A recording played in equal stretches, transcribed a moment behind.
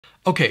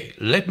Okay,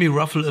 let me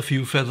ruffle a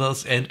few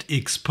feathers and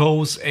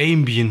expose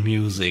ambient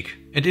music.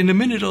 And in a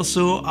minute or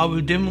so I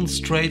will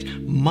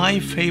demonstrate my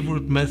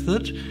favorite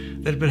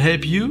method that will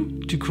help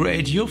you to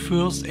create your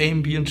first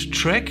ambient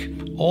track,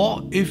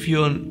 or if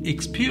you're an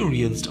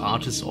experienced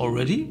artist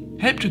already,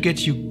 help to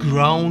get you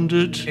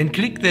grounded and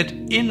click that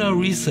inner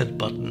reset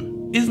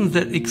button. Isn't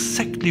that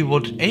exactly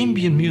what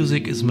ambient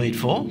music is made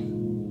for?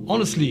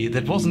 Honestly,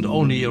 that wasn't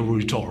only a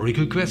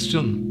rhetorical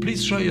question.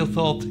 Please share your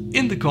thoughts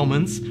in the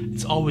comments.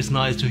 It's always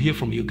nice to hear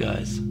from you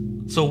guys.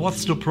 So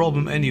what's the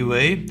problem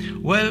anyway?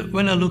 Well,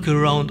 when I look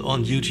around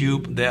on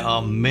YouTube, there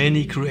are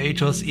many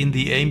creators in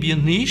the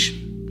ambient niche,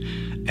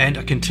 and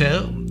I can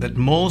tell that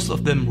most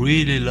of them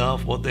really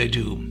love what they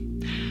do.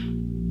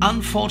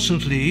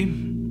 Unfortunately,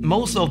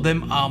 most of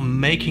them are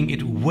making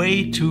it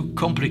way too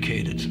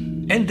complicated.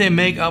 And they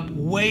make up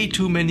way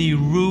too many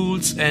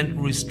rules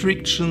and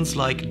restrictions,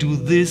 like do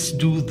this,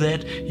 do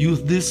that,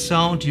 use this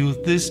sound, use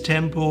this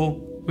tempo,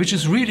 which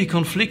is really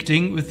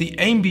conflicting with the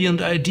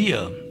ambient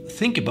idea.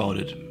 Think about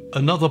it.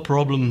 Another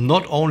problem,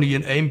 not only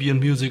in ambient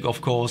music of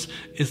course,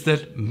 is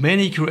that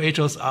many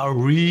creators are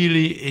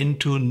really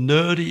into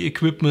nerdy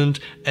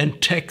equipment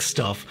and tech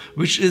stuff,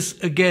 which is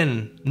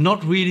again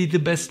not really the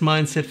best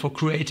mindset for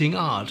creating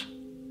art.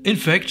 In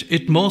fact,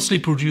 it mostly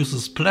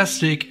produces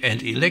plastic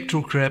and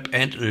electro crap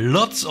and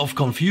lots of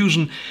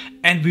confusion,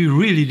 and we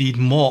really need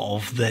more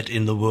of that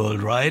in the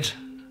world, right?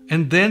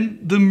 And then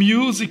the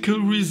musical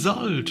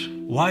result.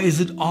 Why is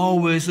it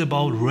always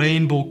about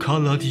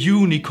rainbow-colored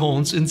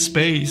unicorns in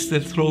space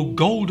that throw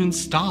golden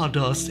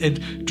stardust and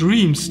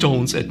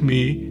dreamstones at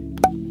me?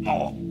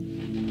 Oh.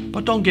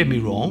 But don't get me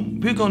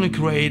wrong, we're gonna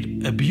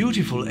create a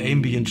beautiful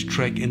ambient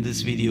track in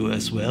this video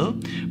as well,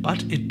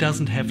 but it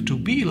doesn't have to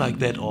be like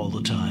that all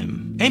the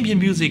time.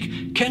 Ambient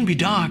music can be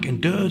dark and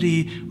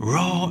dirty,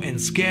 raw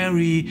and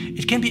scary.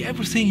 It can be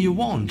everything you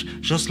want,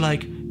 just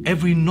like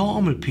every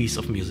normal piece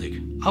of music.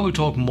 I will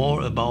talk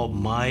more about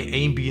my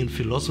ambient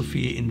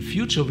philosophy in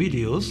future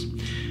videos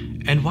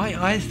and why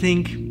I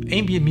think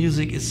ambient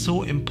music is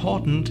so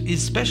important,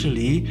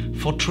 especially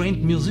for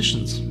trained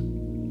musicians.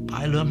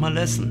 I learned my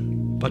lesson.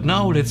 But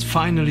now let's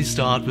finally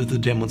start with the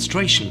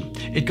demonstration.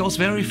 It goes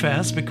very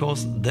fast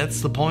because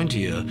that's the point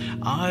here.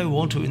 I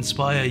want to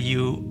inspire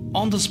you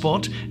on the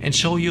spot and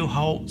show you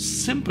how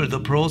simple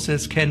the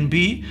process can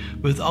be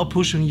without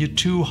pushing you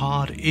too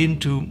hard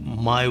into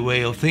my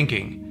way of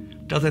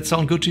thinking. Does that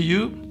sound good to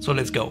you? So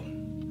let's go.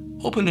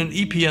 Open an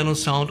E-piano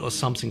sound or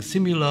something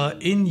similar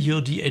in your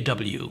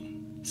DAW.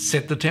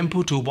 Set the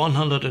tempo to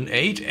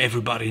 108,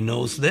 everybody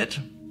knows that.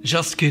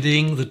 Just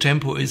kidding, the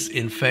tempo is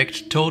in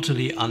fact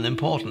totally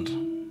unimportant.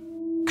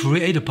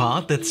 Create a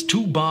part that's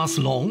 2 bars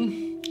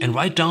long and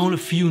write down a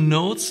few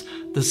notes.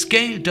 The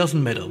scale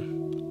doesn't matter.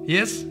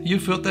 Yes,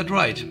 you've heard that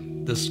right.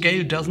 The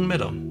scale doesn't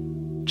matter.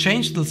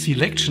 Change the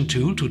selection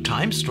tool to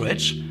time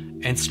stretch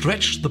and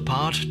stretch the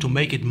part to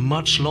make it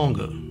much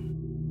longer.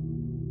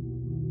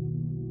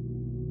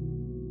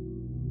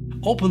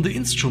 Open the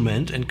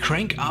instrument and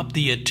crank up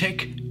the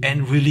attack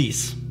and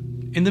release.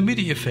 In the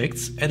MIDI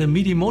effects, add a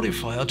MIDI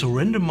modifier to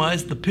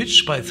randomize the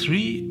pitch by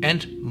 3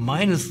 and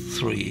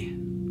 -3.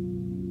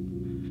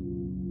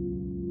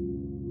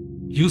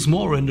 Use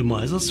more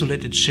randomizers to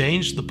let it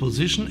change the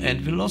position and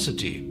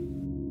velocity.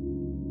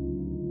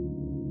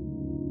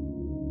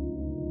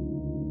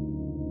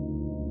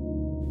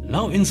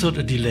 Now insert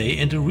a delay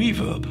and a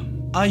reverb.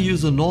 I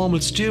use a normal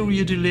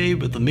stereo delay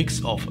with a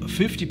mix of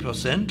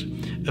 50%,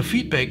 a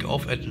feedback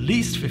of at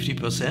least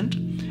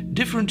 50%,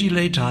 different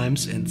delay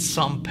times and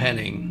some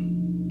panning.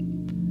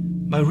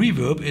 My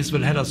reverb is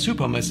Valhalla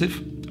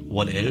Supermassive,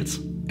 what else?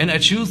 And I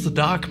choose the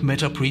dark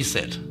matter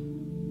preset.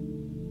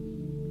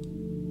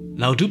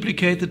 Now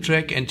duplicate the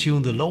track and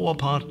tune the lower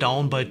part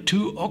down by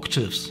 2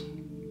 octaves.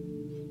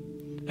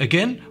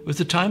 Again, with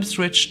the time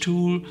stretch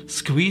tool,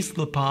 squeeze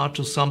the part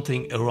to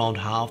something around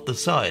half the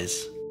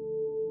size.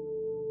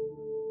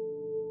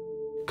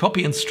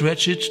 Copy and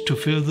stretch it to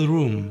fill the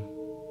room.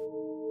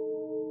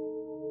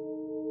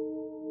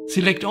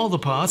 Select all the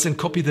parts and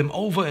copy them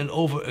over and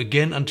over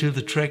again until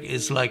the track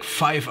is like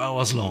 5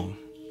 hours long.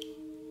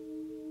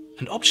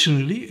 And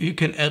optionally, you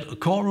can add a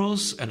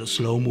chorus and a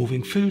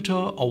slow-moving filter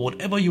or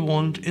whatever you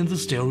want in the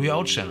stereo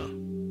out channel.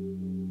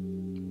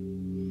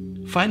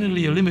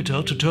 Finally, a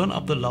limiter to turn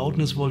up the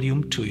loudness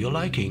volume to your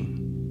liking.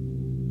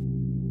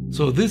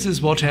 So this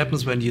is what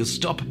happens when you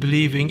stop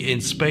believing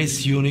in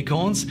space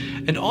unicorns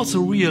and also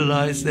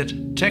realize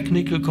that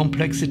technical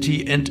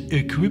complexity and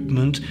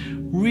equipment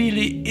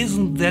really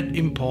isn't that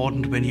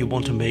important when you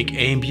want to make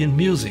ambient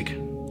music.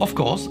 Of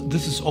course,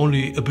 this is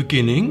only a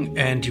beginning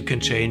and you can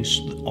change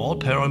all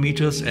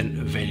parameters and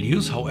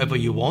values however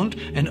you want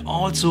and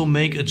also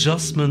make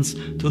adjustments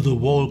to the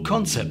whole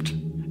concept.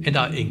 And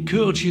I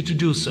encourage you to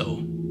do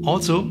so.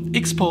 Also,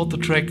 export the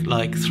track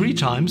like 3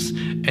 times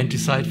and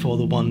decide for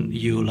the one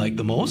you like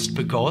the most,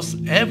 because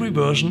every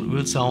version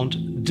will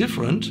sound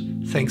different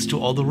thanks to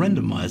all the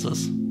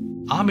randomizers.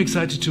 I'm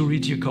excited to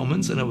read your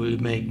comments and I will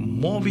make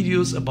more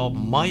videos about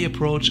my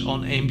approach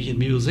on ambient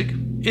music.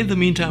 In the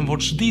meantime,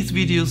 watch these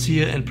videos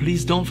here and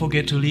please don't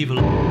forget to leave a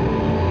like.